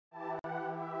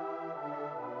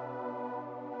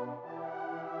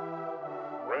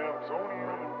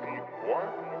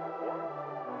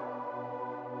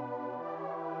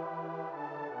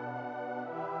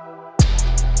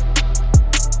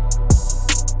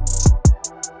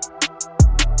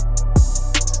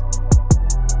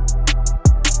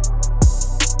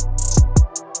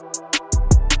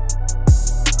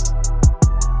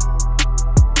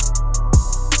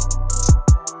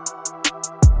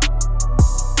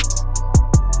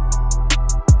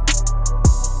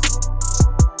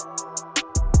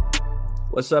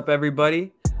What's up,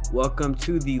 everybody? Welcome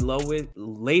to the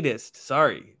latest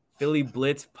Philly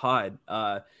Blitz pod.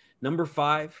 Number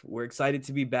 5. We're excited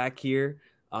to be back here.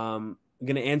 I'm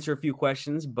going to answer a few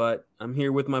questions, but I'm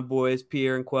here with my boys,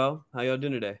 Pierre and Quell. How y'all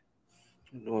doing today?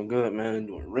 Doing good, man.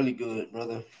 Doing really good,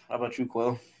 brother. How about you,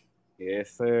 Quell?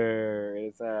 Yes, sir.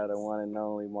 It's the one and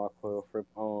only Marquel Fripp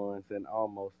Owens and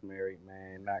almost married,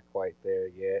 man. Not quite there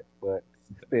yet, but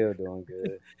still doing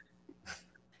good.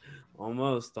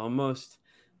 Almost.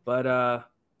 But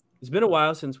it's been a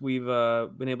while since we've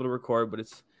been able to record, but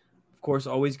it's, of course,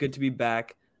 always good to be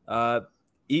back.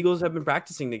 Eagles have been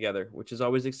practicing together, which is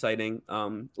always exciting. A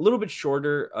little bit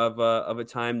shorter of a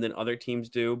time than other teams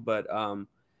do, but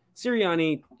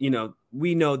Sirianni,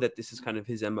 we know that this is kind of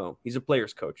his MO. He's a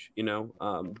player's coach,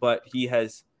 but he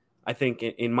has, I think,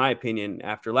 in my opinion,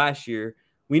 after last year,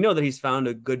 we know that he's found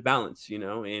a good balance,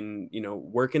 in,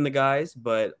 working the guys,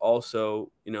 but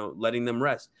also, letting them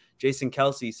rest. Jason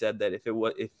Kelce said that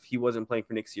if he wasn't playing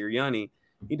for Nick Sirianni,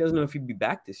 he doesn't know if he'd be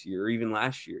back this year or even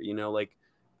last year.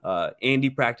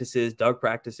 Andy practices, Doug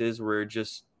practices were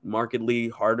just markedly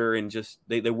harder and just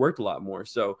they worked a lot more.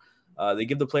 So they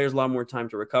give the players a lot more time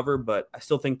to recover, but I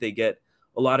still think they get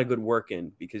a lot of good work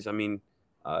in because,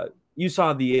 you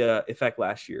saw the effect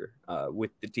last year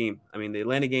with the team. The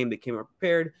Atlanta game, they came up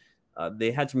prepared. They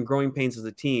had some growing pains as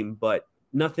a team, but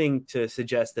nothing to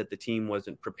suggest that the team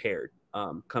wasn't prepared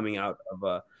coming out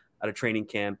of training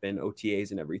camp and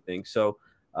OTAs and everything. So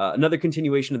another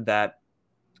continuation of that,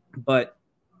 but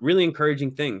really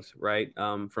encouraging things, right?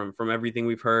 From everything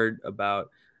we've heard about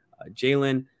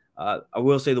Jalen. I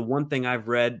will say the one thing I've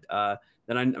read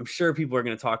that I'm sure people are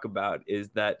going to talk about is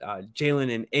that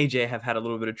Jalen and AJ have had a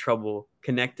little bit of trouble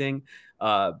connecting.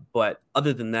 But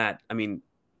other than that,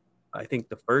 I think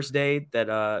the first day that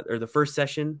or the first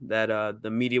session that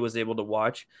the media was able to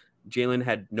watch, Jalen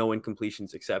had no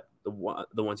incompletions except the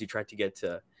ones he tried to get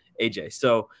to AJ.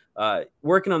 So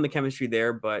working on the chemistry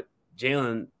there, but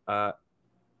Jalen,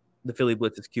 the Philly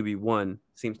Blitz's QB1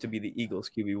 seems to be the Eagles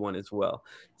QB1 as well.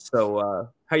 So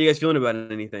how are you guys feeling about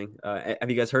anything? Have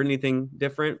you guys heard anything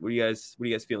different? What are you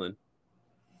guys feeling?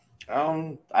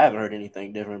 I haven't heard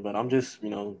anything different, but I'm just,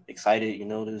 excited,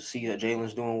 to see that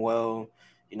Jalen's doing well.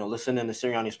 Listening to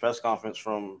Sirianni's press conference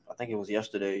from, I think it was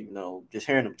yesterday, just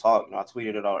hearing him talk, I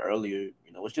tweeted it out earlier,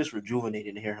 it's just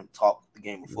rejuvenating to hear him talk the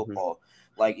game of football.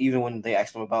 Mm-hmm. Like, even when they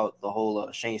asked him about the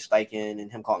whole Shane Steichen and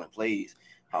him calling plays,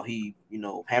 how he,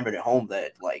 hammered it home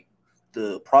that, like,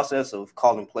 the process of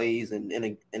calling plays and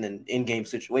in an in-game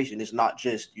situation is not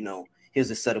just,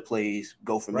 here's a set of plays,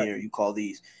 go from here, you call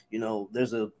these.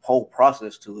 There's a whole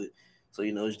process to it. So,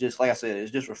 it's just, like I said,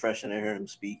 it's just refreshing to hear him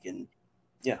speak. And,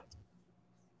 yeah.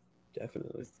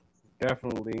 Definitely.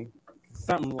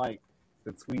 Something like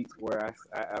the tweets where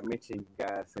I mentioned you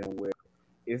guys and where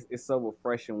it's so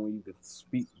refreshing when you can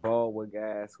speak ball with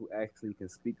guys who actually can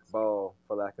speak ball,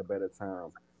 for lack of a better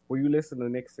term. When you listen to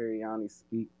Nick Sirianni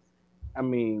speak,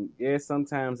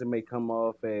 sometimes it may come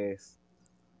off as,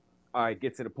 all right,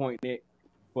 get to the point, Nick.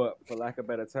 But for lack of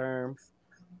better terms,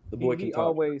 the boy can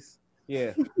talk.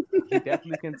 He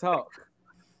definitely can talk.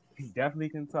 He definitely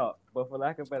can talk. But for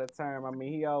lack of a better term,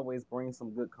 he always brings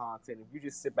some good content. If you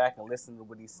just sit back and listen to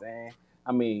what he's saying,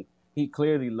 he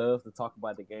clearly loves to talk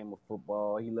about the game of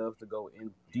football. He loves to go in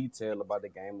detail about the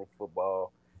game of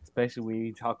football, especially when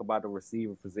you talk about the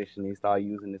receiver position. He start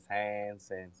using his hands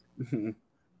and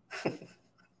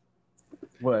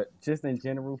but just in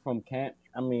general from camp,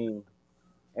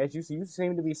 as you see, you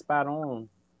seem to be spot on,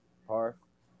 Parth.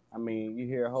 You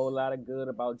hear a whole lot of good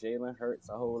about Jalen Hurts,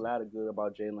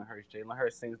 Jalen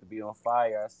Hurts seems to be on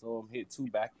fire. I saw him hit 2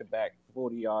 back-to-back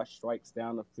 40-yard strikes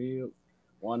down the field.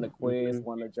 One to Quiz,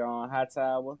 one to John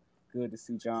Hightower. Good to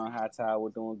see John Hightower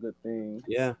doing good things.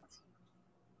 Yeah.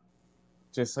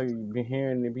 Just so you've been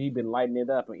hearing him, he's been lighting it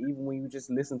up. And even when you just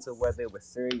listen to whether it was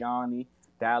Sirianni,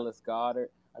 Dallas Goedert,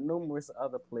 numerous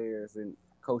other players and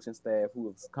coaching staff who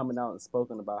have coming out and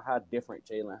spoken about how different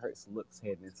Jalen Hurts looks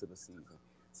heading into the season.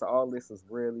 So all this is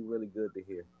really, really good to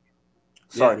hear.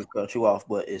 Sorry to cut you off,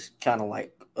 but it's kind of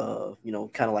like,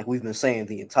 we've been saying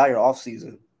the entire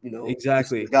offseason,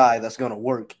 exactly. The guy that's going to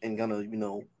work and going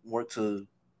to, work to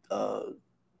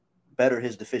better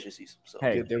his deficiencies. So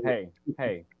Hey, there were-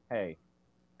 hey.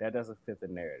 That doesn't fit the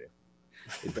narrative.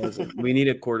 It doesn't. We need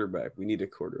a quarterback.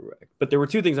 But there were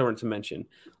two things I wanted to mention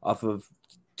off of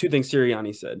two things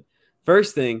Sirianni said.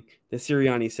 First thing that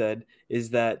Sirianni said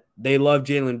is that they love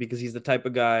Jalen because he's the type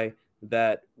of guy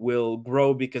that will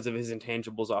grow because of his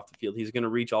intangibles off the field. He's going to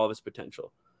reach all of his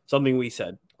potential. Something we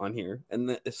said on here,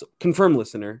 and it's confirmed,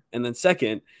 listener. And then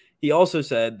second, he also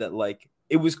said that like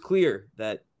it was clear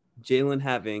that Jalen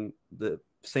having the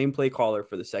same play caller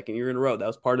for the second year in a row, that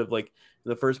was part of like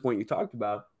the first point you talked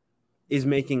about, is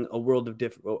making a world of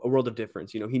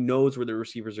difference. You know, he knows where the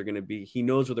receivers are going to be. He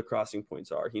knows where the crossing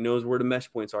points are. He knows where the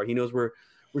mesh points are. He knows where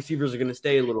receivers are going to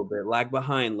stay a little bit, lag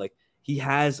behind. Like he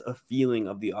has a feeling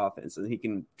of the offense and he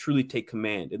can truly take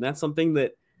command. And that's something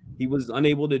that he was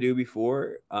unable to do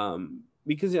before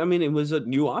because, I mean, it was a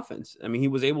new offense. I mean, he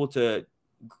was able to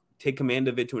take command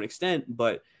of it to an extent,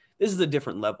 but this is a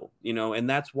different level, you know, and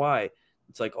that's why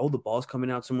it's like, oh, the ball's coming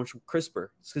out so much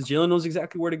crisper. It's because Jalen knows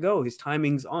exactly where to go. His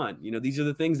timing's on. You know, these are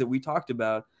the things that we talked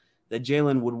about that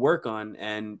Jalen would work on.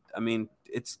 And, I mean,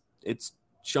 it's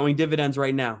showing dividends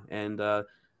right now. And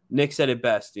Nick said it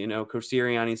best. You know, Coach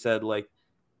Sirianni said, like,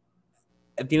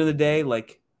 at the end of the day,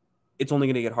 like, it's only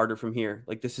going to get harder from here.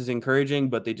 Like, this is encouraging,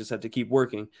 but they just have to keep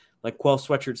working. Like Quell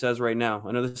Sweatshirt says right now.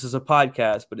 I know this is a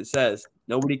podcast, but it says,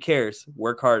 nobody cares.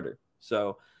 Work harder.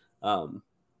 So,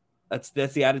 that's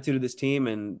the attitude of this team,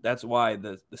 and that's why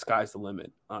the sky's the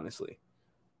limit, honestly.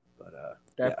 But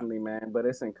Definitely, man. But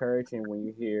it's encouraging when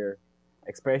you hear,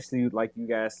 especially like you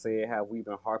guys said, how we've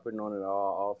been harping on it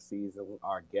all off season.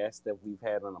 Our guests that we've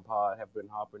had on the pod have been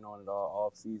harping on it all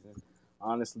off season.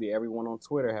 Honestly, everyone on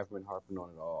Twitter have been harping on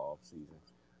it all off season.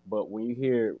 But when you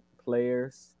hear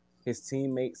players, his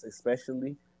teammates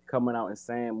especially, coming out and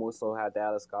saying more so how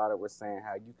Dallas Goedert was saying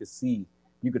how you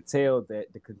could tell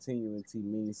that the continuity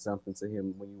means something to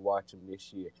him when you watch him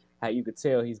this year. How you could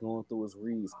tell he's going through his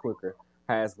reads quicker,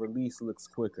 how his release looks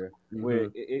quicker. Mm-hmm. Where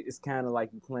it's kind of like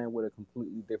you're playing with a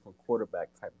completely different quarterback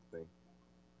type of thing.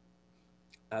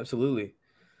 Absolutely.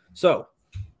 So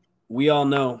we all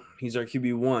know he's our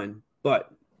QB1,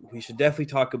 but we should definitely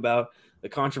talk about the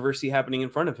controversy happening in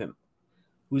front of him.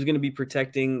 Who's going to be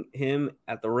protecting him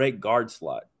at the right guard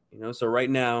slot? You know, so right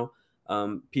now,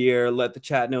 Pierre let the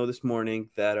chat know this morning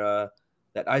that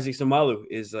that Isaac Samalu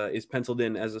is penciled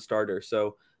in as a starter.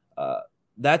 So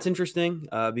that's interesting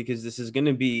because this is going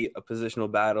to be a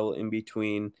positional battle in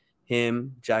between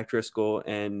him, Jack Driscoll,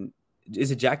 and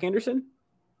is it Jack Anderson?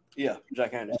 Yeah,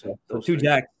 Jack Anderson. So two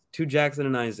Jacks and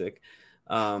an Isaac.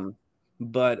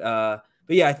 But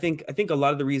yeah, I think a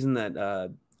lot of the reason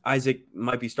that Isaac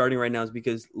might be starting right now is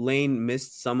because Lane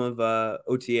missed some of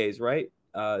OTAs, right?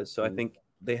 So I think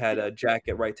they had Jack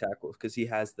at right tackle because he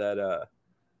has that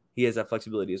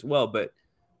flexibility as well. But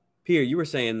Pierre, you were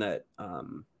saying that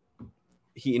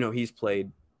he's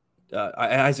played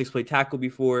Isaac's played tackle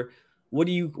before. What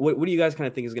do you guys kind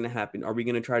of think is going to happen? Are we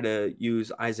going to try to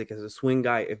use Isaac as a swing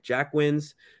guy if Jack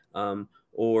wins,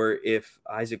 or if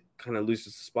Isaac kind of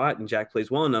loses the spot and Jack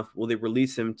plays well enough, will they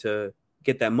release him to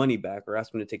get that money back or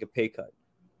ask him to take a pay cut?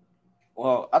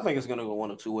 Well, I think it's going to go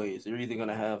one of two ways. You're either going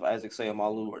to have Isaac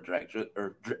Seumalo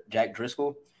or Jack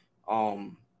Driscoll.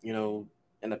 You know,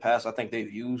 in the past, I think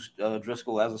they've used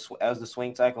Driscoll as the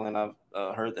swing tackle, and I've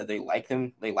heard that they like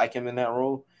him. They like him in that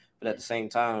role. But at the same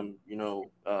time, you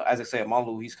know, Isaac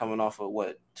Seumalo, he's coming off of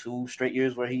 2 straight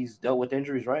years where he's dealt with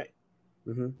injuries, right?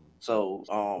 Mm-hmm. So,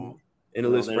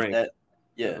 there's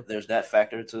there's that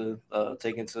factor to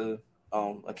take into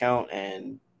account,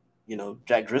 and you know,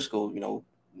 Jack Driscoll, you know,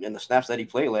 in the snaps that he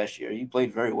played last year, he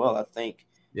played very well. I think.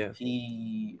 Yeah.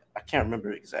 I can't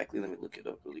remember exactly. Let me look it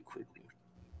up really quickly.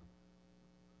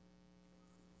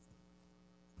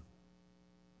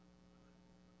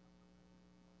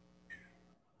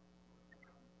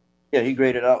 Yeah, he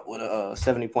graded out with a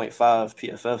 70.5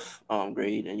 PFF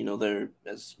grade, and you know they're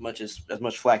as much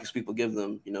flack as people give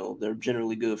them. You know they're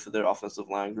generally good for their offensive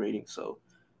line grading. So,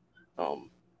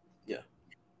 yeah,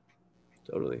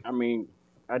 totally. I mean,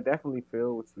 I definitely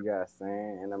feel what you guys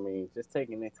saying, and I mean, just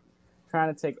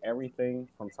trying to take everything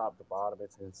from top to bottom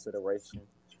into consideration,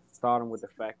 starting with the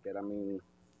fact that I mean,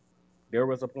 there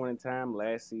was a point in time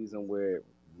last season where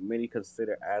many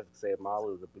consider Isaac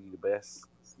Seumalo to be the best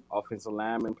offensive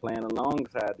lineman playing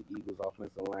alongside the Eagles'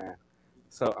 offensive line.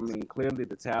 So, I mean, clearly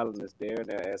the talent is there.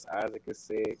 Now, as Isaac has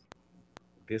said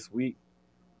this week,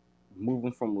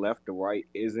 moving from left to right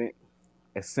isn't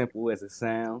as simple as it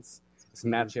sounds. It's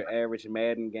not your average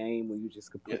Madden game where you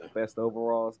just could put the best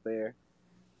overalls there.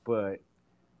 But,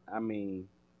 I mean,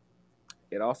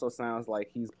 it also sounds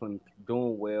like he's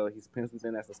doing well. He's penciled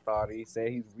in as a starter. He said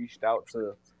he's reached out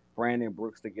to Brandon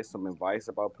Brooks to get some advice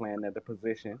about playing at the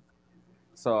position.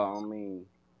 So I mean,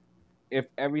 if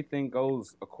everything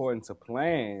goes according to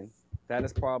plan, that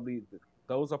is probably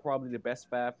those are probably the best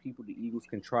five people the Eagles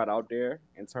can trot out there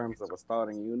in terms of a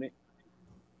starting unit,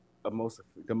 the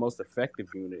most effective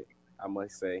unit, I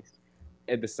must say.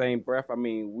 At the same breath, I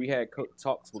mean, we had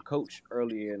talks with Coach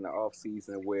earlier in the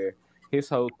offseason where his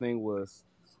whole thing was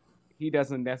he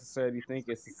doesn't necessarily think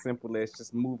it's as simple as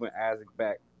just moving Isaac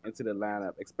back into the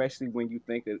lineup, especially when you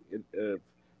think of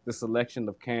the selection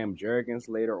of Cam Jurgens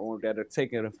later on that are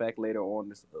taking effect later on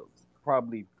this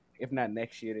probably if not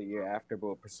next year, the year after,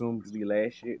 but presumably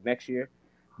next year.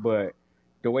 But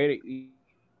the way the Eagles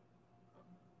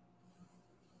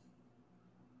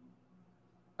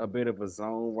a bit of a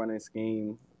zone running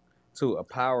scheme to a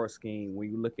power scheme when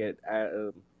you look at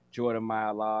Jordan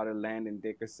Mailata, Landon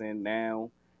Dickerson, now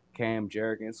Cam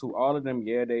Jurgens, who all of them,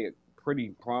 yeah, they pretty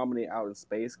prominent out in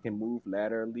space, can move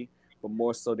laterally, but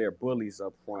more so they're bullies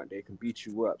up front. They can beat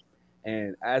you up.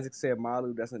 And Isaac said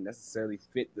Malu doesn't necessarily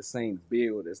fit the same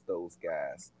build as those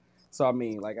guys. So I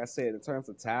mean, like I said, in terms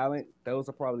of talent, those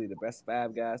are probably the best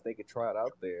five guys they could try it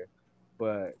out there.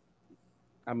 But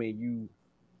I mean, you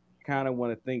kind of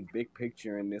want to think big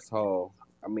picture in this whole.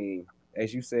 I mean,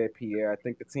 as you said, Pierre, I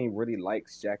think the team really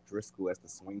likes Jack Driscoll as the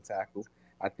swing tackle.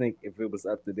 I think if it was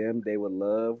up to them, they would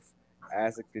love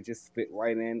Isaac to just fit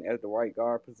right in at the right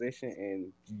guard position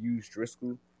and use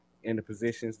Driscoll in the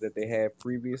positions that they had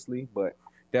previously. But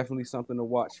definitely something to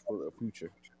watch for the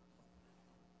future.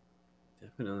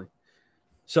 Definitely.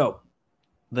 So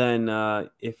then,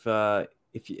 if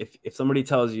somebody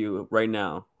tells you right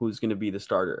now who's going to be the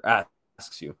starter,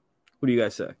 asks you, who do you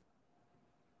guys say?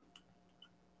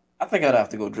 I think I'd have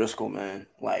to go Driscoll, man.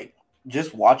 Like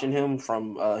just watching him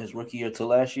from his rookie year to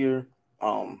last year,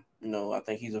 I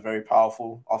think he's a very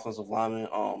powerful offensive lineman.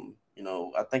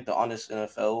 I think the Honest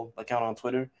NFL account on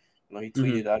Twitter, he Mm-hmm.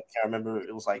 tweeted. I can't remember.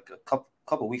 It was like a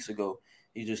couple weeks ago.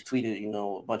 He just tweeted,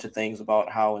 a bunch of things about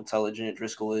how intelligent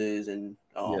Driscoll is and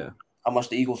Yeah. how much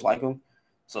the Eagles like him.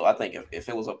 So I think if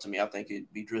it was up to me, I think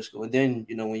it'd be Driscoll. And then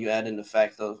when you add in the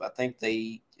fact of I think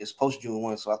it's post June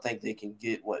 1, so I think they can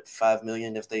get what 5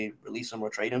 million if they release him or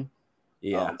trade him.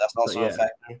 Yeah. That's So also a yeah.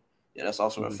 factor. Yeah, that's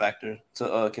also a Mm-hmm. factor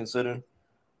to consider.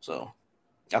 So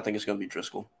I think it's gonna be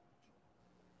Driscoll.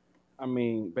 I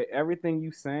mean, but everything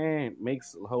you saying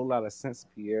makes a whole lot of sense,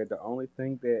 Pierre. The only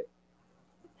thing that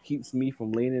keeps me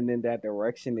from leaning in that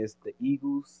direction is the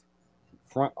Eagles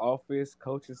front office,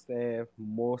 coaching staff,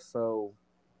 more so.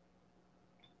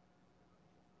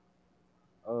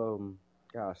 Um,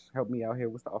 gosh, help me out here.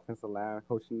 What's the offensive line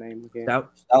coaching name again?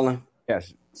 Stout. Stalin.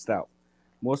 Yes, Stout.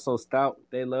 More so, Stout.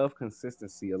 They love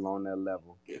consistency along that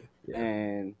level, Yeah. Yeah.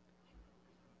 and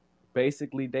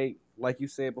basically, they like you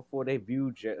said before, they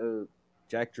view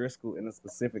Jack Driscoll in a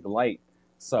specific light.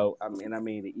 So I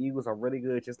mean, the Eagles are really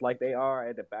good, just like they are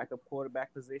at the backup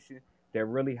quarterback position. They're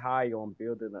really high on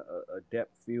building a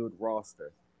depth field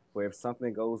roster, where if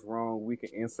something goes wrong, we can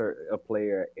insert a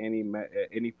player at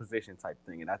any position type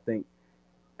thing. And I think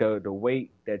the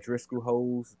weight that Driscoll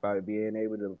holds by being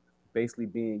able to basically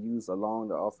being used along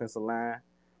the offensive line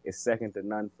is second to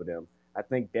none for them. I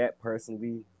think that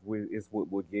personally is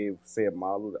what will give Seb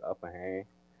Marlowe the upper hand.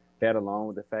 That along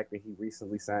with the fact that he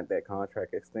recently signed that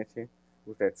contract extension,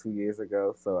 was that 2 years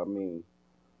ago. So I mean,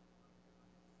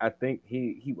 I think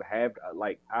he would have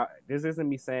this isn't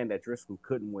me saying that Driscoll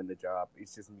couldn't win the job.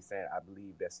 It's just me saying I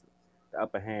believe that's the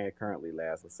upper hand currently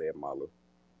lies with Seb Marlowe.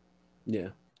 Yeah.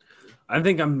 I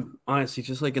think I'm honestly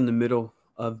just like in the middle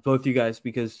of both you guys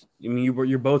because I mean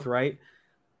you're both right.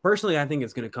 Personally, I think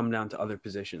it's going to come down to other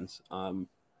positions.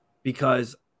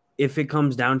 Because if it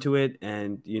comes down to it,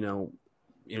 and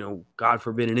God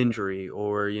forbid an injury,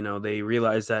 or they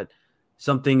realize that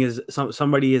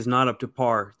somebody is not up to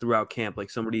par throughout camp, like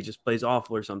somebody just plays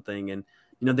awful or something, and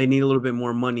they need a little bit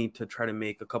more money to try to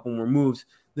make a couple more moves,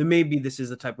 then maybe this is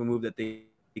the type of move that they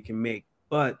can make.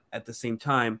 But at the same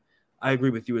time, I agree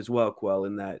with you as well, Quell,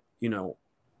 in that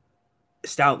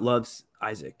Stout loves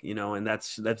Isaac, and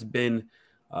that's been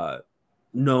uh,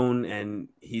 known, and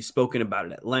he's spoken about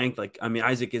it at length. Like, I mean,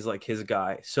 Isaac is like his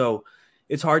guy. So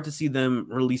it's hard to see them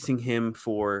releasing him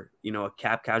for, a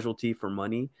cap casualty for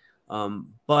money.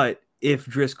 But if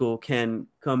Driscoll can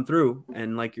come through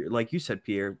and like you said,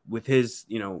 Pierre, with his,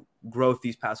 growth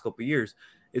these past couple of years,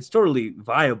 it's totally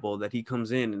viable that he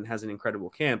comes in and has an incredible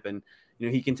camp and,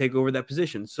 he can take over that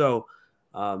position. So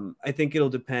I think it'll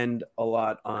depend a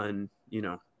lot on,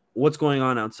 what's going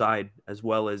on outside as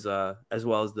well as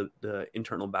the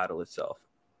internal battle itself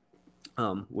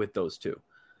with those two.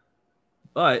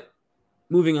 But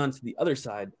moving on to the other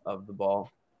side of the ball,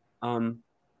 um,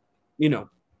 you know,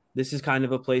 this is kind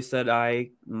of a place that I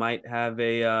might have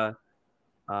a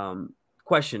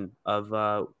question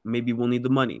of maybe we'll need the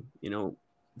money,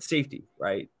 safety,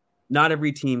 right? Not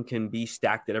every team can be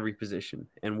stacked at every position,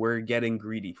 and we're getting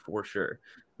greedy for sure.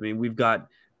 I mean, we got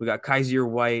Kaiser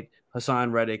White,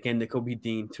 Hassan Reddick, and Nakobe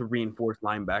Dean to reinforce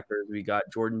linebackers. We got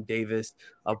Jordan Davis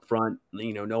up front.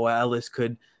 Noah Ellis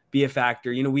could be a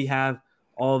factor. We have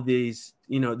all of these,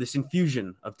 this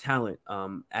infusion of talent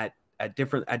at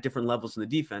different levels in the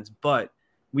defense, but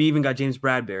we even got James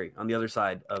Bradbury on the other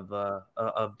side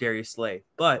of Darius Slay.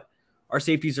 But our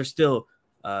safeties are still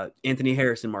Anthony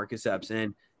Harris and Marcus Epps.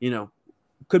 And,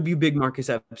 could be big Marcus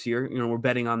Epps here. We're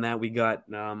betting on that. We got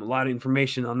a lot of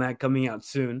information on that coming out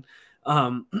soon.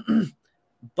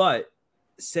 But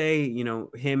say,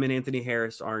 him and Anthony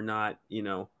Harris are not,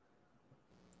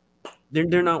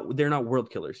 they're not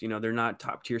world killers. They're not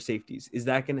top tier safeties. Is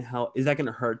that going to help? Is that going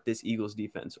to hurt this Eagles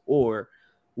defense? Or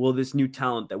will this new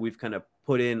talent that we've kind of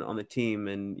put in on the team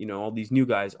and, all these new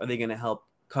guys, are they going to help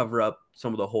cover up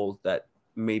some of the holes that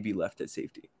may be left at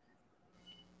safety?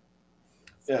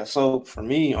 Yeah, so for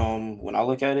me, when I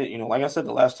look at it, like I said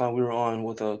the last time we were on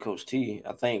with Coach T,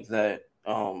 I think that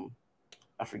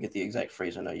I forget the exact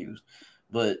phrasing I used,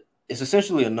 but it's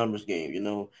essentially a numbers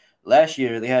game. Last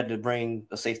year they had to bring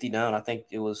a safety down. I think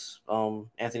it was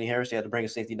Anthony Harris. They had to bring a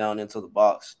safety down into the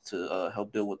box to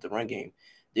help deal with the run game.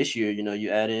 This year,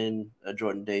 you add in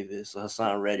Jordan Davis,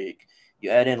 Hassan Reddick. You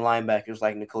add in linebackers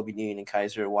like Nakobe Dean and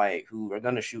Kaiser White, who are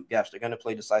going to shoot gaps. They're going to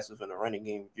play decisive in the running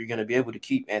game. You're going to be able to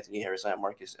keep Anthony Harris and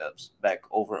Marcus Epps back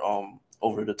over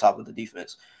the top of the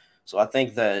defense. So I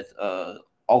think that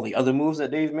all the other moves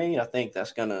that they've made, I think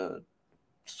that's going to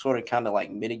sort of kind of like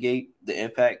mitigate the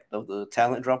impact of the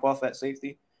talent drop off at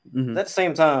safety. Mm-hmm. But at the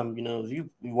same time, if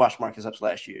you watched Marcus Epps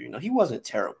last year, he wasn't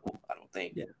terrible, I don't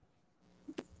think. Yeah.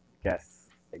 Yes,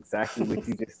 exactly what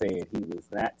you just said. He was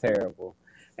not terrible.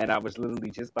 And I was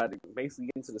literally just about to basically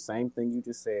get into the same thing you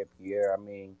just said, Pierre. I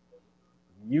mean,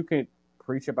 you can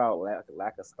preach about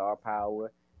lack of star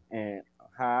power, and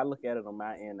how I look at it on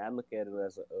my end, I look at it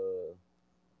as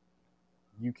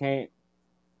you can't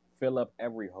fill up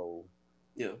every hole.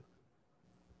 Yeah.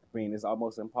 I mean, it's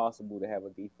almost impossible to have a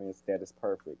defense that is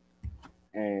perfect.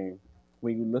 And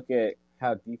when you look at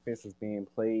how defense is being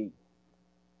played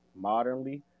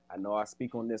modernly, I know I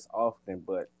speak on this often,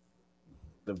 but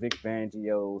the Vic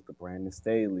Fangios, the Brandon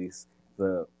Staley's,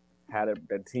 how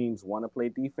the teams want to play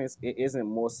defense, it isn't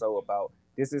more so about,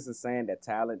 this isn't saying that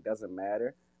talent doesn't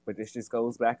matter, but this just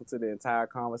goes back into the entire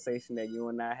conversation that you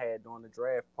and I had during the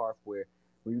draft part, where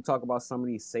when you talk about some of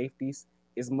these safeties,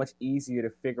 it's much easier to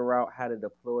figure out how to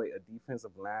deploy a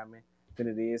defensive lineman than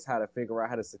it is how to figure out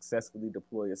how to successfully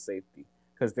deploy a safety.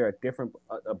 Because there are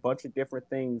a bunch of different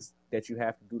things that you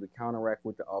have to do to counteract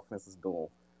what the offense is doing.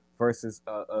 Versus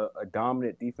a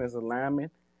dominant defensive lineman,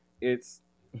 you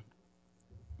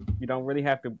don't really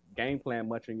have to game plan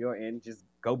much on your end. Just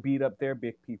go beat up their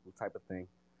big people type of thing.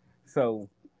 So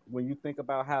when you think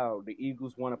about how the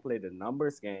Eagles want to play the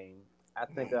numbers game, I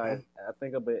think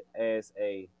of it as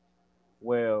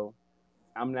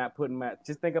I'm not putting my.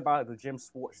 Just think about the Jim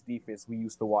Schwartz defense we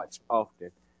used to watch often,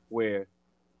 where,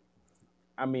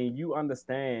 I mean, you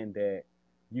understand that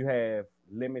you have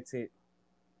limited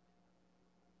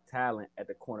talent at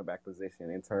the cornerback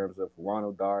position in terms of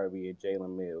Ronald Darby and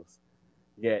Jalen Mills.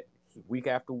 Yet, week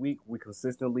after week, we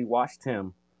consistently watched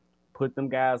him put them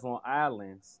guys on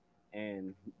islands,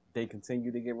 and they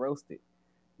continue to get roasted.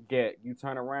 Yet, you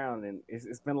turn around, and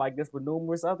it's been like this with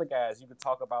numerous other guys. You could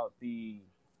talk about the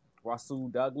Rasul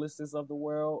Douglases of the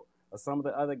world, or some of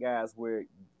the other guys where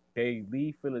they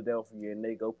leave Philadelphia and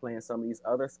they go play in some of these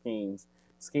other schemes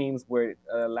where it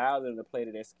allowed them to play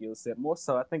to their skill set more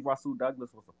so. I think Rasul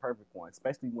Douglas was a perfect one,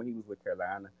 especially when he was with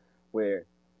Carolina, where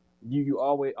you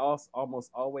almost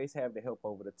always have the help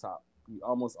over the top. You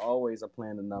almost always are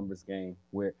playing the numbers game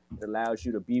where it allows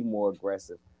you to be more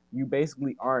aggressive. You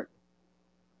basically aren't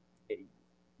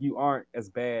as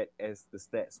bad as the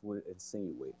stats would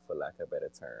insinuate, for lack of a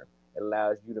better term. It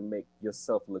allows you to make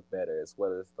yourself look better as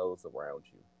well as those around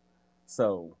you.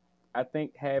 So I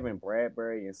think having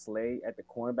Bradbury and Slade at the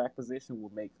cornerback position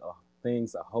will make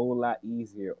things a whole lot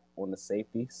easier on the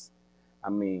safeties. I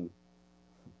mean,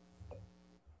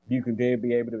 you can then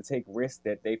be able to take risks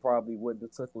that they probably wouldn't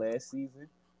have took last season.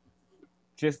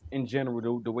 Just in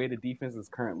general, the way the defense is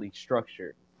currently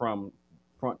structured from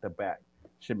front to back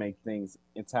should make things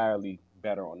entirely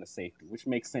better on the safety, which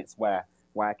makes sense why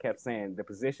I kept saying the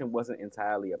position wasn't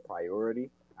entirely a priority.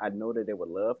 I know that they would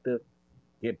love to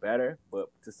get better, but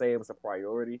to say it was a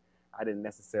priority, I didn't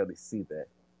necessarily see that.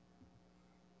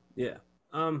 Yeah.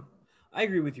 I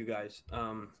agree with you guys.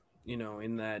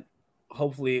 In that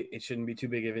hopefully it shouldn't be too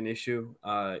big of an issue.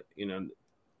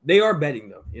 They are betting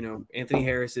though. Anthony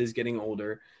Harris is getting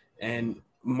older, and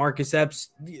Marcus Epps,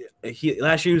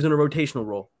 last year he was in a rotational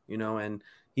role, and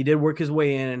he did work his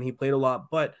way in and he played a lot,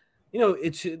 but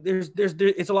it's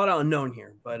a lot of unknown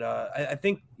here. But I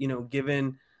think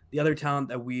given the other talent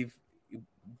that we've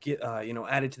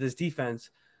added to this defense,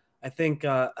 I think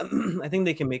I think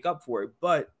they can make up for it.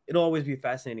 But it'll always be a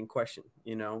fascinating question,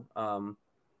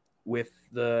 with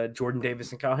the Jordan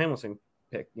Davis and Kyle Hamilton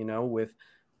pick. With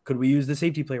could we use the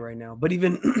safety play right now? But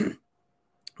even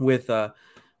with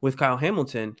Kyle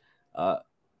Hamilton,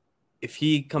 if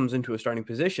he comes into a starting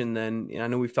position, then I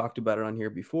know we've talked about it on here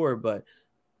before, but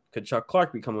could Chuck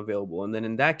Clark become available? And then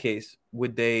in that case,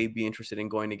 would they be interested in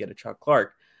going to get a Chuck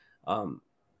Clark?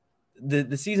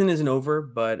 The season isn't over,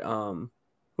 but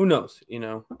who knows?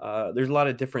 There's a lot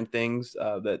of different things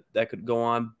that could go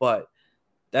on. But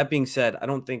that being said, I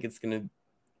don't think it's going to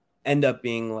end up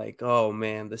being like, oh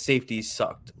man, the safeties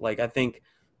sucked. Like, I think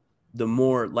the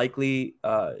more likely,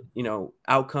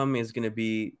 outcome is going to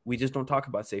be we just don't talk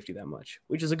about safety that much,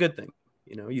 which is a good thing.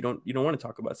 You don't want to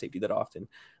talk about safety that often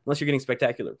unless you're getting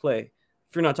spectacular play.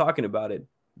 If you're not talking about it,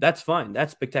 that's fine.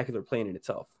 That's spectacular play in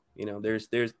itself. There's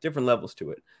different levels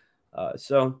to it.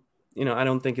 So I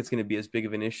don't think it's going to be as big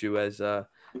of an issue as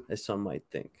some might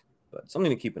think, but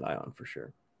something to keep an eye on for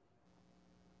sure.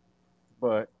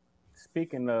 But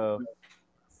speaking of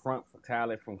front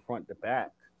talent from front to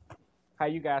back, how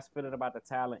you guys feeling about the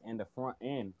talent in the front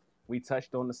end? We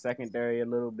touched on the secondary a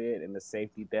little bit and the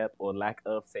safety depth or lack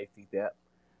of safety depth.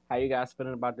 How you guys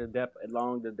feeling about the depth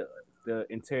along the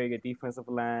interior defensive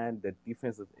line, the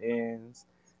defensive ends?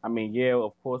 I mean, yeah,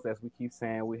 of course, as we keep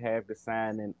saying, we have the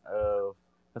signing of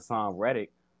Hassan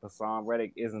Reddick. Hassan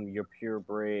Reddick isn't your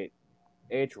purebred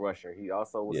edge rusher. He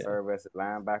also will serve as a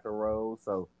linebacker role.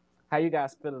 So how you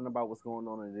guys feeling about what's going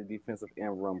on in the defensive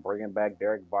end room? Bringing back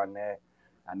Derek Barnett.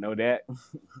 I know that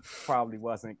probably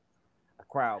wasn't a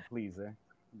crowd pleaser,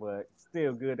 but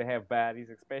still good to have bodies,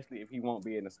 especially if he won't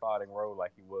be in the starting role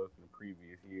like he was in the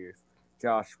previous years.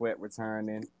 Josh Sweat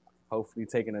returning, hopefully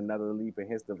taking another leap in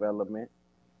his development.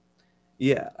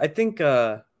 Yeah, I think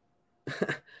I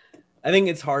think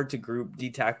it's hard to group D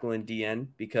tackle and DN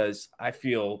because I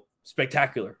feel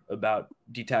spectacular about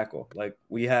D tackle. Like,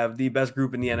 we have the best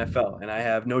group in the NFL, and I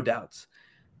have no doubts.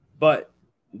 But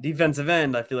defensive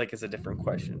end, I feel like it's a different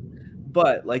question.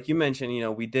 But like you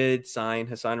mentioned, we did sign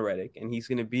Hassan Reddick, and he's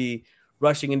going to be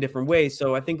rushing in different ways.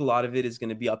 So I think a lot of it is going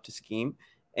to be up to scheme.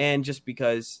 And just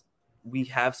because we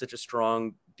have such a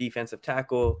strong defensive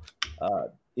tackle,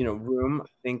 room, I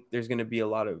think there's going to be a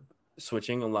lot of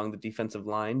switching along the defensive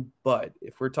line. But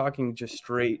if we're talking just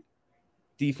straight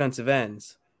defensive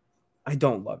ends, I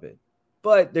don't love it.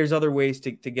 But there's other ways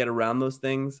to get around those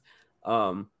things.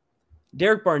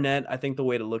 Derek Barnett, I think the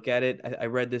way to look at it, I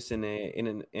read this in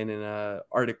an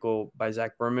article by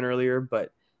Zach Berman earlier,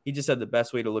 but he just said the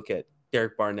best way to look at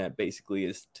Derek Barnett basically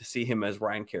is to see him as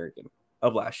Ryan Kerrigan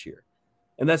of last year.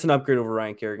 And that's an upgrade over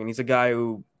Ryan Kerrigan. He's a guy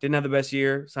who didn't have the best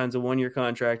year, signs a 1-year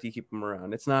contract, you keep him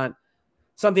around. It's not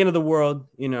the end of the world.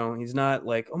 He's not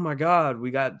like, oh my God,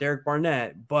 we got Derek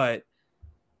Barnett, but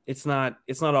it's not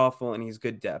awful, and he's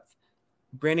good depth.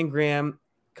 Brandon Graham,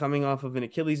 coming off of an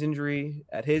Achilles injury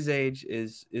at his age,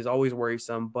 is always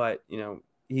worrisome, but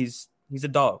he's a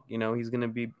dog. He's gonna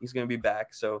be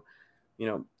back. So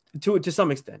to some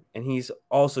extent, and he's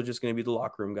also just gonna be the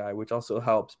locker room guy, which also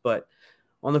helps. But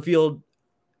on the field,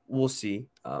 we'll see.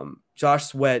 Josh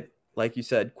Sweat, like you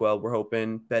said, Quell, we're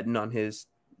betting on his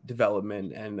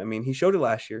development, and I mean, he showed it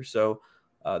last year, so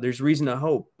there's reason to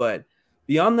hope. But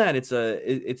beyond that, it's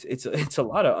a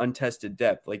lot of untested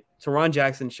depth. Like, Teron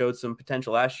Jackson showed some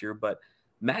potential last year, but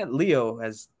Matt Leo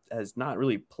has not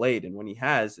really played, and when he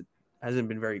has, it hasn't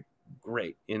been very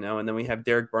great. And then we have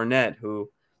Derek Barnett, who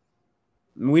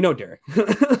we know Derek.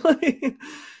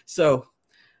 So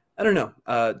I don't know.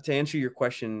 To answer your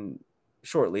question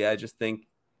shortly, I just think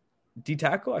D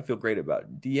tackle I feel great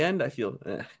about. D end I feel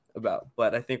about,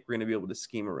 but I think we're going to be able to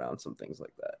scheme around some things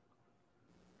like that.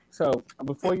 So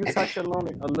before you touch on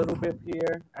it a little bit,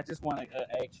 Pierre, I just want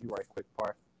to ask you right quick,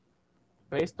 Park.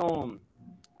 Based on,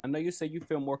 I know you say you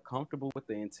feel more comfortable with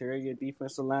the interior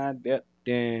defensive line depth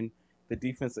than the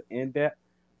defensive end depth.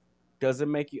 Does it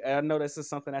make you? I know this is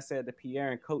something I said to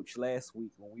Pierre and Coach last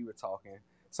week when we were talking.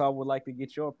 So I would like to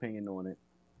get your opinion on it.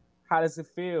 How does it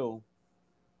feel?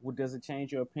 Does it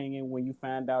change your opinion when you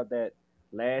find out that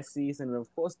last season, and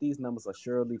of course these numbers are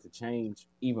surely to change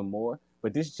even more,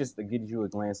 but this is just to give you a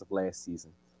glance of last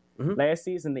season. Mm-hmm. Last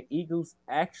season, the Eagles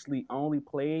actually only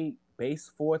played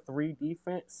base 4-3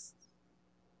 defense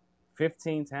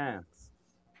 15 times.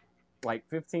 like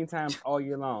 15 times all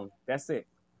year long. That's it.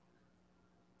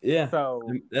 Yeah, So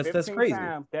that's 15 crazy.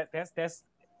 times that's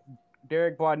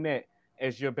Derek Barnett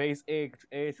as your base edge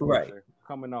Right. rusher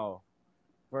coming off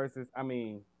versus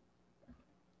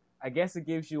I guess it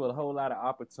gives you a whole lot of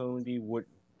opportunity.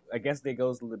 I guess that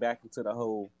goes back into the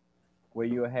whole where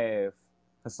you have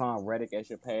Hassan Reddick as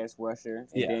your pass rusher,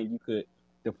 and Yeah. then you could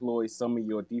deploy some of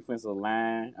your defensive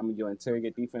line. Your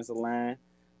interior defensive line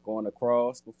going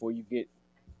across before you get.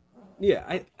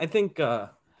 Yeah, I think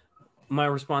my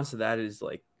response to that is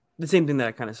like the same thing that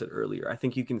I kind of said earlier. I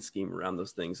think you can scheme around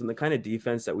those things, and the kind of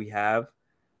defense that we have,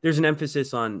 there's an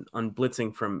emphasis on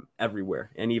blitzing from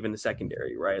everywhere, and even the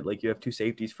secondary, right? Like you have two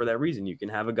safeties for that reason. You can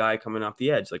have a guy coming off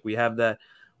the edge, like we have that.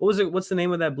 What was it? What's the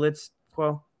name of that blitz,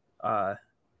 Quo?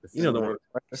 You know the word.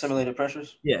 Simulated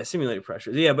pressures. Yeah, simulated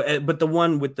pressures. Yeah, but the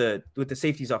one with the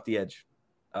safeties off the edge,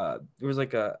 there was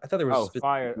like I thought there was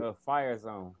fire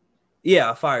zone.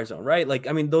 Yeah, a fire zone, right? Like,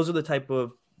 I mean, those are the type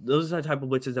of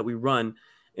blitzes that we run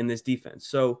in this defense.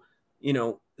 So,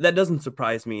 that doesn't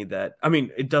surprise me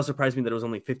it does surprise me that it was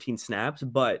only 15 snaps,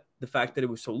 but the fact that it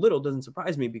was so little doesn't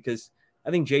surprise me because I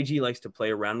think JG likes to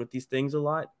play around with these things a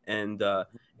lot. And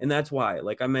that's why,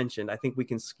 like I mentioned, I think we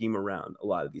can scheme around a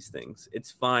lot of these things.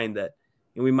 It's fine that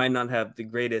we might not have the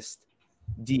greatest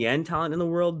DN talent in the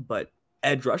world, but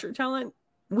edge rusher talent,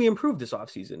 we improved this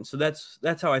offseason. So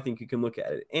that's how I think you can look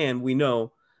at it. And we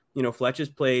know, Fletch has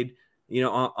played,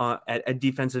 at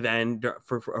defensive end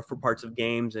for parts of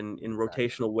games and in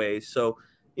rotational ways. So,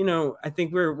 I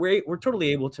think we're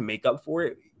totally able to make up for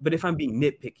it. But if I'm being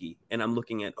nitpicky and I'm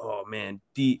looking at, oh man,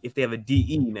 if they have a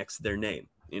DE next to their name,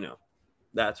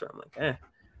 that's where I'm like, eh.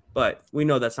 But we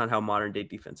know that's not how modern day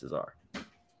defenses are.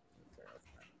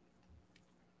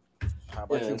 How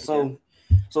about you?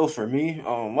 So for me,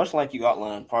 much like you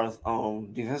outlined, part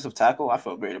of defensive tackle, I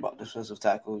feel great about defensive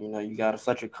tackle. You got a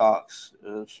Fletcher Cox,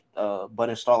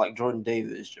 budding star like Jordan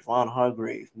Davis, Javon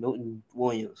Hargrave, Milton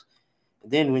Williams.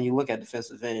 And then when you look at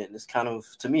defensive end, it's kind of,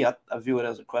 to me, I view it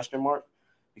as a question mark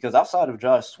because outside of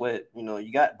Josh Sweat,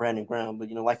 you got Brandon Graham,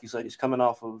 but like you said, he's coming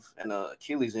off of an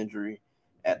Achilles injury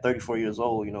at 34 years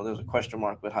old. There's a question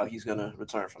mark with how he's going to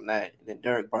return from that. And then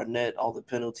Derek Barnett, all the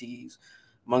penalties,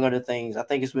 among other things. I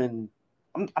think it's been,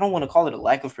 I don't want to call it a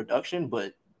lack of production,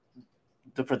 but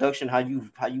the production how you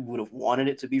would have wanted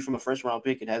it to be from a first round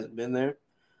pick, it hasn't been there.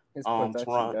 His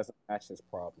production doesn't match his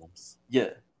problems. Yeah.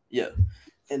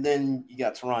 And then you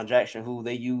got Teron Jackson, who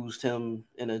they used him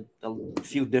in a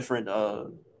few different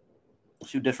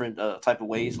type of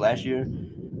ways last year.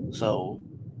 So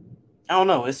I don't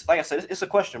know. It's like I said, it's a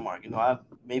question mark. I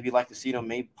maybe like to see them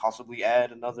maybe possibly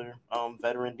add another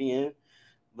veteran DN,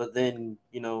 but then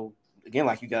again,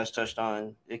 like you guys touched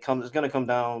on, it's going to come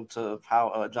down to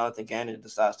how Jonathan Gannon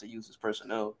decides to use his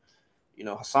personnel.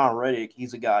 Hassan Reddick,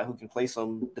 he's a guy who can play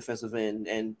some defensive end,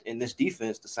 and in this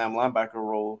defense, the Sam linebacker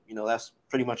role, that's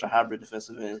pretty much a hybrid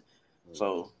defensive end.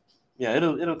 So, yeah,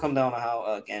 it'll come down to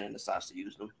how Gannon decides to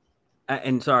use them.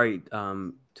 And sorry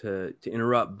to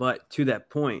interrupt, but to that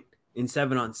point, in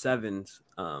 7-on-7s,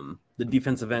 the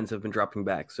defensive ends have been dropping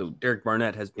back. So Derek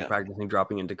Barnett has been practicing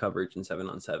dropping into coverage in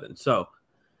 7-on-7. So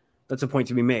that's a point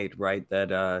to be made, right?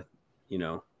 That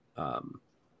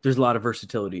there's a lot of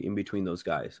versatility in between those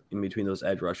guys, in between those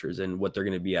edge rushers, and what they're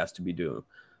going to be asked to be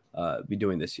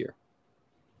doing this year.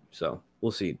 So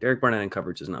we'll see. Derek Barnett in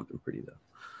coverage has not been pretty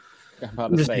though. I'm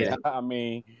about to say, I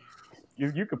mean,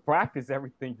 you could practice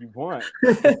everything you want.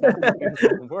 It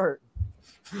doesn't work.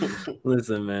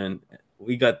 Listen, man,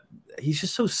 he's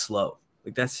just so slow.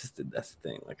 Like that's the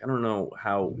thing. Like I don't know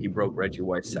how he broke Reggie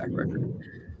White's sack record,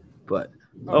 but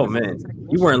oh man,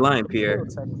 you weren't lying, Pierre.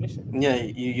 Yeah,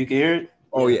 you can hear it.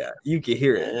 Oh yeah, you can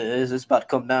hear it. It's about to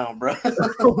come down, bro.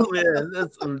 Oh man,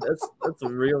 that's a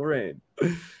real rain.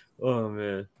 Oh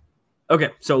man. Okay,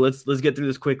 so let's get through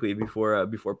this quickly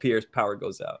before Pierre's power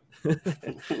goes out.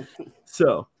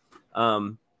 So,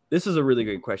 this is a really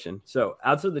good question. So,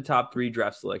 outside of the top 3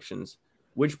 draft selections,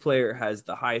 which player has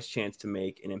the highest chance to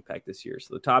make an impact this year?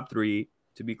 So, the top 3,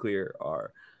 to be clear,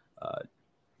 are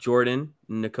Jordan,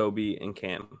 Nakobe, and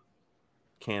Cam.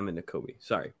 Cam and Nakobe.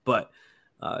 Sorry, but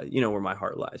where my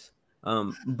heart lies.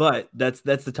 But that's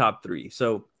the top 3.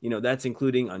 So, that's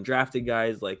including undrafted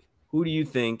guys. Like, who do you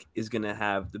think is going to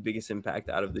have the biggest impact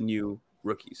out of the new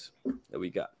rookies that we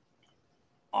got?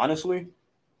 Honestly,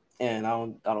 and I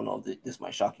don't know if this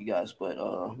might shock you guys, but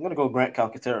I'm going to go Grant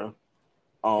Calcaterra.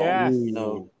 Yes. We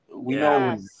know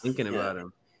thinking about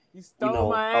him. You stole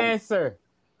my answer.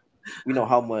 We know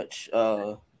how much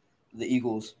the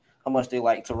Eagles, how much they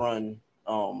like to run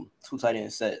 2 tight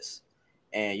end sets.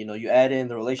 And, you add in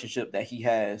the relationship that he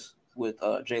has with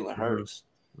Jalen Hurts.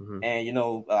 Mm-hmm. And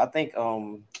I think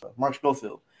Mark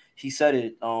Schofield, he said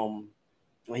it when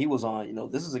he was on.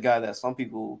 This is a guy that some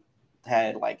people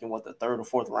had like in the third or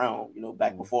fourth round.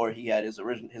 Back before he had his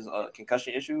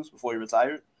concussion issues before he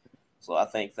retired. So I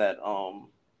think that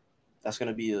that's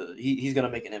gonna be he's gonna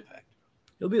make an impact.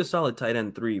 He'll be a solid tight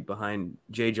end 3 behind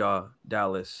J-Jaw,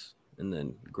 Dallas, and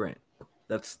then Grant.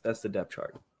 That's the depth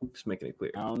chart. Just making it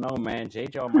clear. I don't know, man.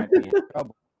 J-Jaw might be in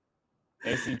trouble.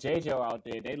 They see J-Jaw out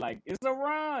there. They like, it's a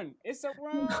run. It's a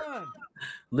run.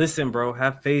 Listen, bro,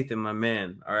 have faith in my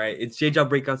man. All right, it's J-Jaw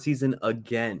breakout season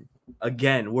again.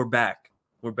 We're back.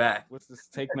 What's this?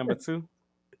 Take number 2.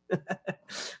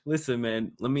 Listen,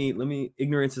 man. Let me.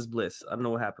 Ignorance is bliss. I don't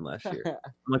know what happened last year.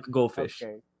 I'm like a goldfish.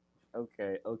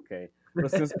 Okay. But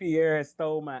since Pierre has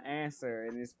stole my answer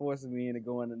and is forcing me into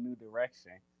going a new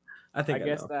direction, I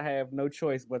guess I have no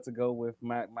choice but to go with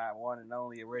my one and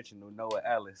only original, Noah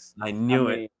Ellis. I knew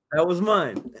it. That was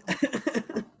mine.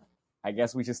 I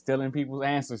guess we just stealing people's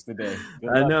answers today. Good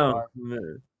luck, I know.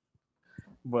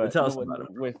 But tell us about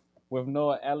it. With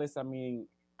Noah Ellis, I mean,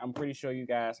 I'm pretty sure you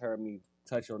guys heard me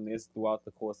touch on this throughout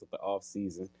the course of the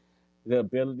offseason. The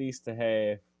abilities to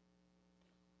have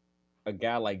a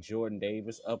guy like Jordan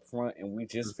Davis up front, and we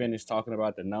just finished talking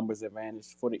about the numbers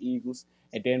advantage for the Eagles,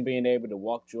 and then being able to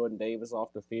walk Jordan Davis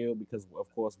off the field because,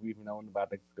 of course, we've known about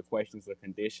the questions of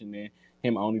conditioning,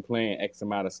 him only playing X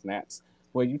amount of snaps.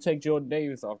 Well, you take Jordan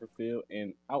Davis off the field,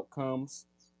 and out comes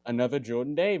another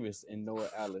Jordan Davis in Noah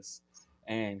Ellis.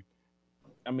 And,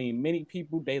 I mean, many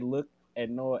people, they look at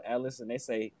Noah Ellis and they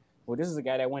say, well, this is a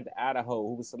guy that went to Idaho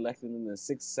who was selected in the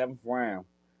 6th, 7th round.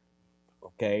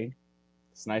 Okay.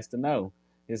 It's nice to know.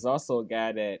 There's also a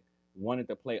guy that wanted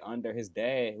to play under his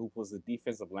dad, who was a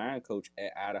defensive line coach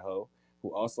at Idaho,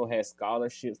 who also had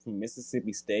scholarships from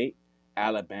Mississippi State,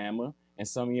 Alabama, and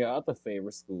some of your other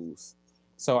favorite schools.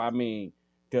 So, I mean,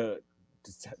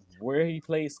 where he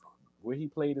played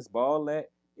his ball at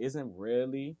isn't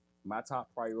really my top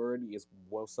priority. It's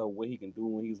also what he can do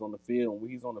when he's on the field. And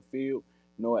when he's on the field,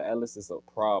 Noah Ellis is a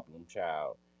problem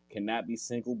child. Cannot be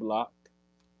single blocked.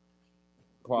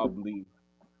 Probably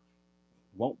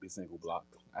won't be single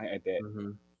blocked at that.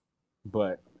 Mm-hmm.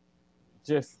 But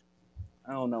just,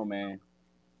 I don't know, man.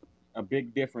 A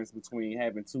big difference between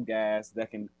having 2 guys that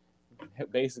can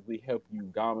basically help you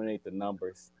dominate the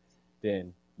numbers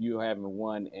than you having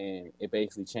one and it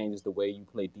basically changes the way you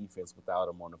play defense without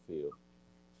him on the field.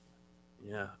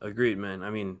 Yeah, agreed, man.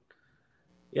 I mean,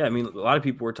 a lot of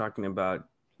people were talking about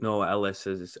Noah Ellis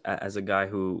as a guy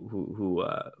who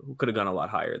could have gone a lot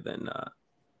higher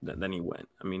than he went.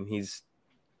 I mean, he's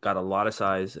got a lot of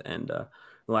size and a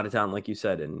lot of talent, like you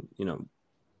said, and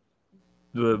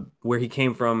where he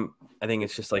came from. I think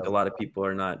it's just like a lot of people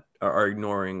are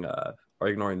ignoring the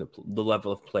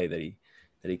level of play that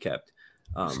he kept.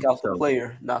 Scout the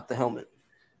player, not the helmet.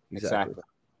 Exactly.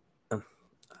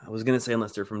 I was gonna say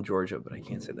unless they're from Georgia, but I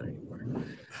can't say that anymore.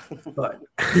 But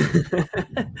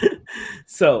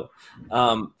so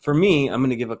for me, I'm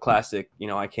gonna give a classic.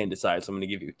 I can't decide, so I'm gonna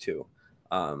give you 2.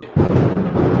 Oh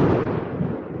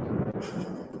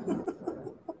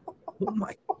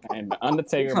my! And the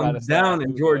Undertaker comes down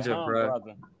in Georgia, bro.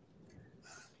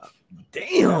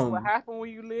 Damn! That's what happened when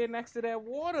you live next to that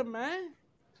water, man.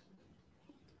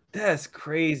 That's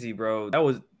crazy, bro. That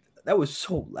was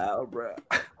so loud, bro.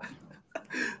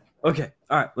 Okay,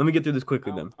 all right. Let me get through this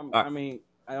quickly then. I mean,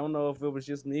 I don't know if it was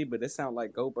just me, but it sounded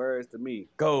like "Go Birds" to me.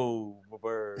 Go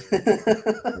Birds!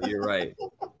 You're right.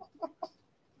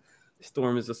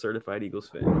 Storm is a certified Eagles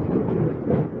fan.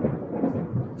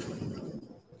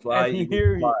 Fly,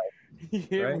 Eagles, fly. You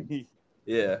hear right? me?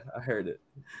 Yeah, I heard it.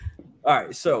 All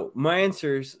right, so my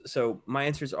answers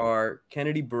are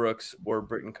Kennedy Brooks or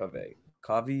Britton Covey.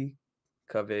 Covey,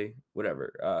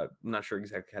 whatever. I'm not sure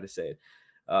exactly how to say it.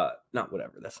 Not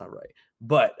whatever. That's not right.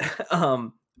 But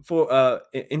for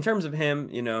in terms of him,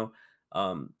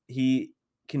 he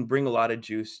can bring a lot of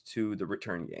juice to the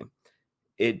return game.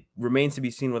 It remains to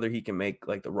be seen whether he can make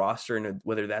like the roster and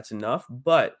whether that's enough.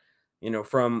 But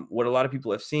from what a lot of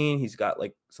people have seen, he's got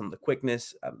like some of the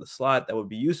quickness out of the slot that would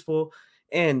be useful.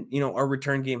 And our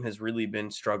return game has really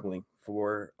been struggling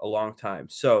for a long time.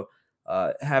 So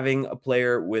having a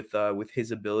player with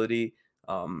his ability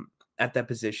at that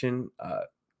position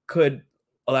could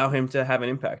allow him to have an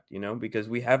impact, because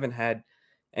we haven't had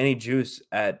any juice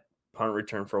at punt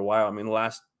return for a while. I mean, the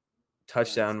last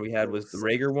touchdown we had was the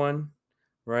Rager one,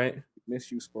 right?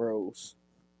 Miss you, Sproles.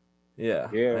 Yeah,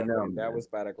 I know. That was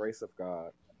by the grace of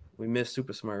God. We missed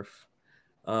Super Smurf.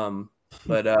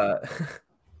 But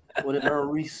what did Merrill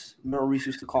Reese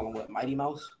used to call him? What, Mighty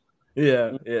Mouse?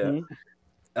 Yeah.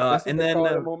 That's what and they then call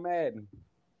him on Madden.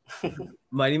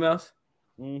 Mighty Mouse.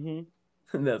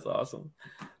 Mm-hmm. That's awesome.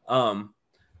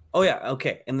 Oh yeah,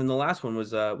 okay. And then the last one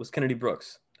was Kennedy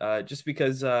Brooks. Just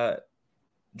because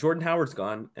Jordan Howard's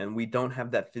gone, and we don't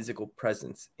have that physical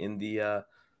presence in the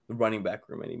running back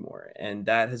room anymore, and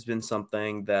that has been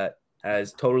something that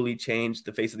has totally changed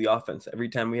the face of the offense. Every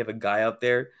time we have a guy out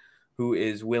there who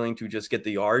is willing to just get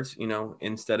the yards,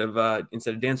 instead of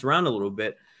dance around a little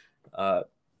bit, uh,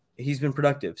 he's been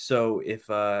productive. So if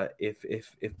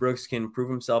Brooks can prove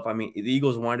himself, I mean, the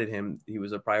Eagles wanted him; he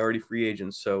was a priority free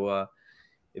agent. So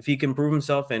if he can prove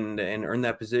himself and earn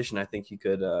that position, I think he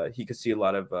could see a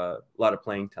lot of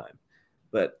playing time.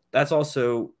 But that's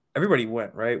also everybody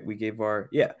went right. We gave our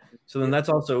yeah. So then that's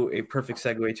also a perfect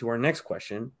segue to our next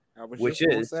question, I was which just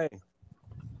gonna is say,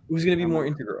 who's going to I be more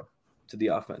mean, integral to the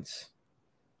offense?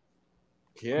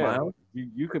 yeah, Miles,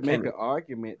 you could make Kenny. an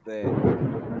argument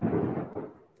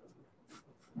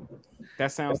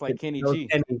that sounds like Kenny No, G.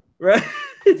 Kenny, right?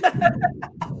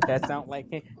 That sounds like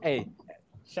Kenny. Hey,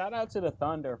 shout out to the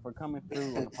Thunder for coming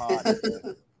through on the pod and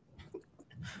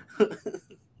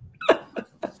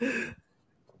shit.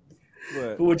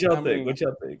 But What y'all I think? mean, What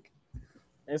y'all think?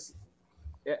 it's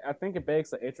I think it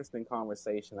begs an interesting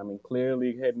conversation. I mean,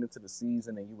 clearly heading into the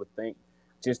season, and you would think,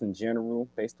 just in general,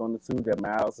 based on the two, that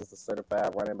Miles is the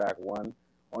certified running back one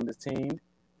on this team,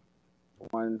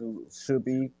 one who should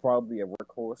be probably a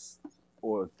workhorse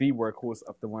or the workhorse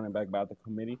of the running back by the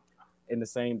committee. In the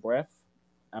same breath,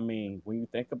 I mean, when you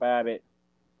think about it,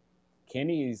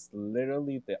 Kenny is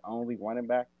literally the only running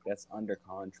back that's under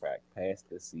contract past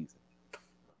this season.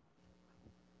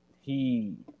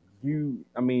 You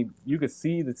could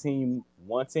see the team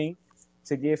wanting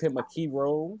to give him a key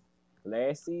role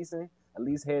last season, at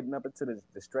least heading up into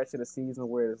the stretch of the season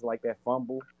where it's like that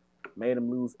fumble made him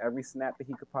lose every snap that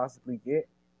he could possibly get.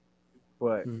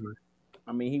 But Mhm.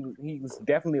 I mean, he was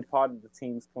definitely a part of the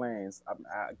team's plans.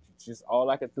 I just all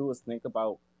I could do is think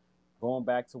about going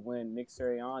back to when Nick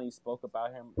Sirianni spoke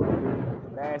about him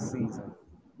last season,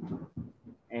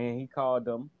 and he called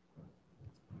him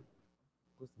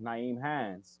with Naeem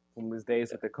Hines from his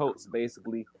days with the Colts,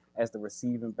 basically as the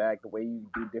receiving back, the way you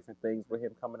do different things with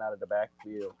him coming out of the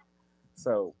backfield.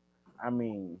 So, I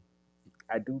mean,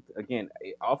 I do again.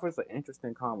 It offers an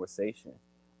interesting conversation.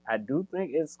 I do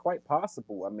think it's quite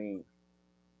possible. I mean,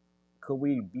 could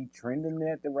we be trending in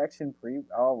that direction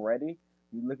already?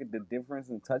 You look at the difference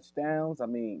in touchdowns. I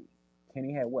mean,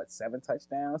 Kenny had what 7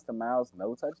 touchdowns to Miles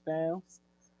no touchdowns.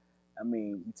 I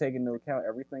mean, you take into account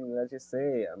everything that I just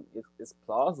said. It's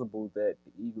plausible that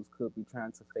the Eagles could be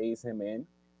trying to phase him in,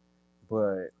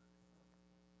 but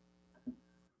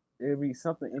it'd be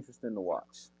something interesting to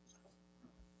watch.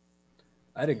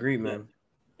 I'd agree, Yeah. man.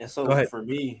 And Go so ahead. for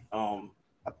me, I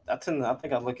tend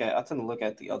to look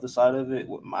at the other side of it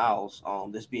with Miles.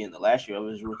 This being the last year of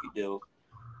his rookie deal,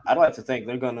 I'd like to think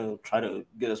they're gonna try to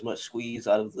get as much squeeze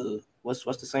out of the what's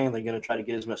the saying? They're gonna try to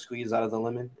get as much squeeze out of the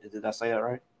lemon. Did I say that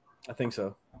right? I think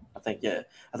so. I think yeah.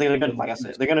 I think they're gonna like I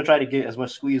said, they're gonna try to get as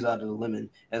much squeeze out of the lemon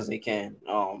as they can.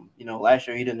 Last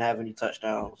year he didn't have any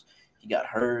touchdowns. He got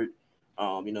hurt.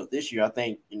 This year I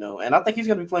think, and I think he's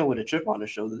gonna be playing with a chip on his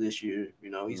shoulder this year.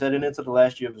 He's heading into the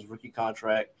last year of his rookie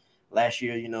contract. Last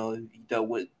year, he dealt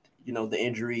with, the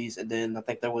injuries, and then I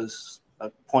think there was a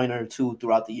point or two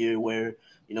throughout the year where,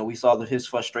 we saw his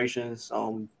frustrations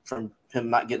from him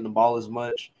not getting the ball as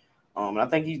much. And I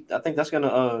think that's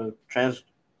gonna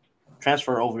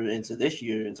transfer over into this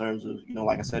year in terms of,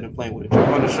 like I said, him playing with a chip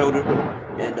on his shoulder,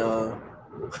 and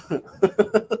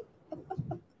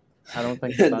I don't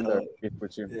think the and Thunder get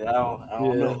with you. yeah, I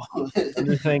don't Yeah, know. I'm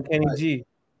just saying Kenny G.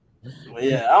 But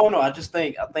yeah, I don't know. I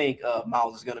think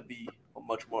Miles is gonna be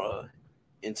much more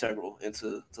integral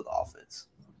into the offense.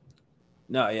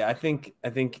 No, yeah, I think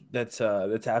that's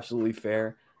absolutely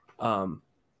fair. Um,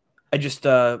 I just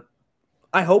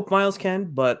I hope Miles can,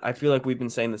 but I feel like we've been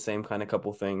saying the same kind of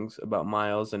couple things about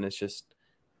Miles, and it's just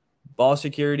ball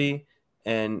security.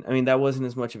 And I mean, that wasn't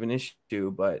as much of an issue,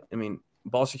 but I mean,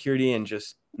 ball security and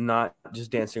just not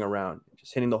just dancing around,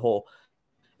 just hitting the hole.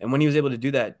 And when he was able to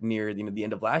do that near the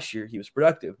end of last year, he was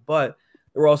productive. But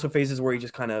there were also phases where he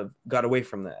just kind of got away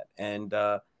from that. And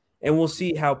we'll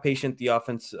see how patient the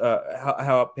offense,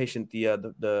 how patient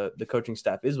the coaching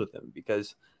staff is with him,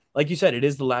 because, like you said, it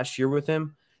is the last year with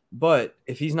him. But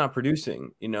if he's not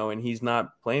producing, and he's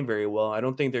not playing very well, I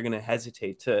don't think they're going to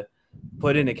hesitate to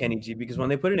put in a Kenny G, because when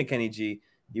they put in a Kenny G,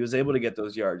 he was able to get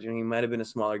those yards. He might have been a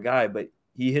smaller guy, but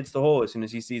he hits the hole as soon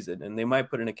as he sees it. And they might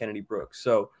put in a Kennedy Brooks.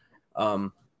 So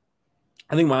um,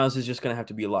 I think Miles is just going to have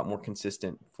to be a lot more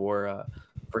consistent for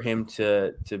him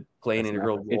to play an Let's not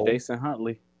integral forget role. Jason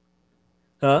Huntley.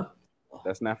 Huh?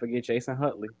 Let's not forget Jason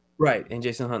Huntley. Right, and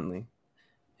Jason Huntley.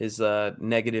 his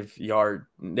negative yard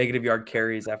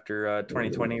carries after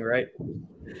 2020, right?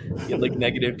 He had like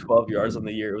negative 12 yards on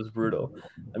the year. It was brutal.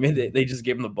 I mean, they just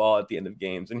gave him the ball at the end of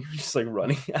games, and he was just like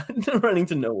running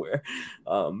to nowhere.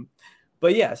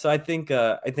 But yeah, so I think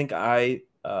I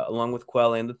along with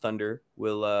Quell and the Thunder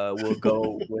will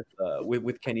go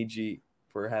with Kenny G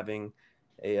for having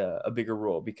a bigger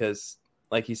role, because,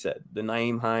 like he said, the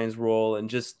Nyheim Hines role and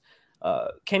just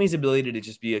Kenny's ability to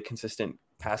just be a consistent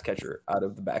pass catcher out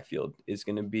of the backfield is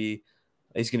going to be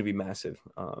massive.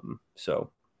 So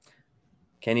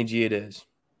Kenny G it is.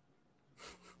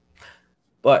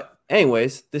 But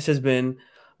anyways, this has been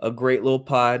a great little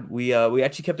pod. We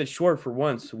actually kept it short for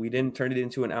once. We didn't turn it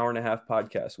into an 1.5-hour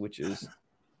podcast, which is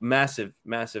massive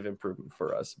improvement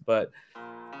for us. But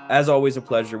as always, a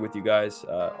pleasure with you guys.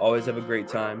 Always have a great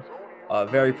time.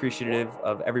 Very appreciative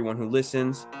of everyone who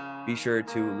listens. Be sure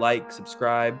to like,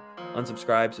 subscribe,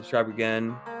 unsubscribe, subscribe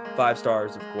again. 5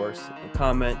 stars, of course. And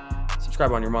comment.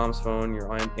 Subscribe on your mom's phone,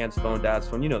 your aunt's phone, dad's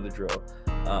phone. You know the drill.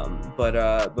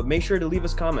 But make sure to leave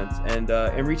us comments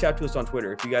and reach out to us on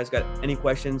Twitter. If you guys got any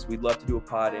questions, we'd love to do a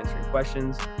pod answering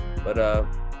questions. But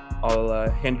I'll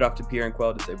hand it off to Pierre and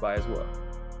Quell to say bye as well.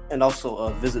 And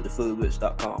also visit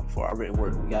thephillyblitz.com for our written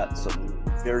work. We got some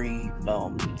very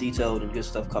detailed and good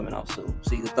stuff coming out soon.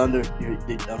 See, the Thunder,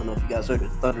 I don't know if you guys heard it,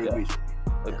 the Thunder agrees with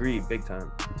you. Agreed, big time.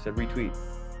 He said retweet.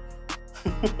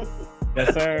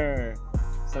 Yes, sir.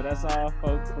 So that's all,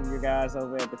 folks, from you guys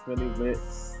over at the Philly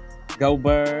Blitz. Go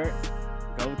Birds.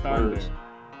 Go Thunder.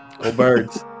 Go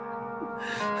Birds.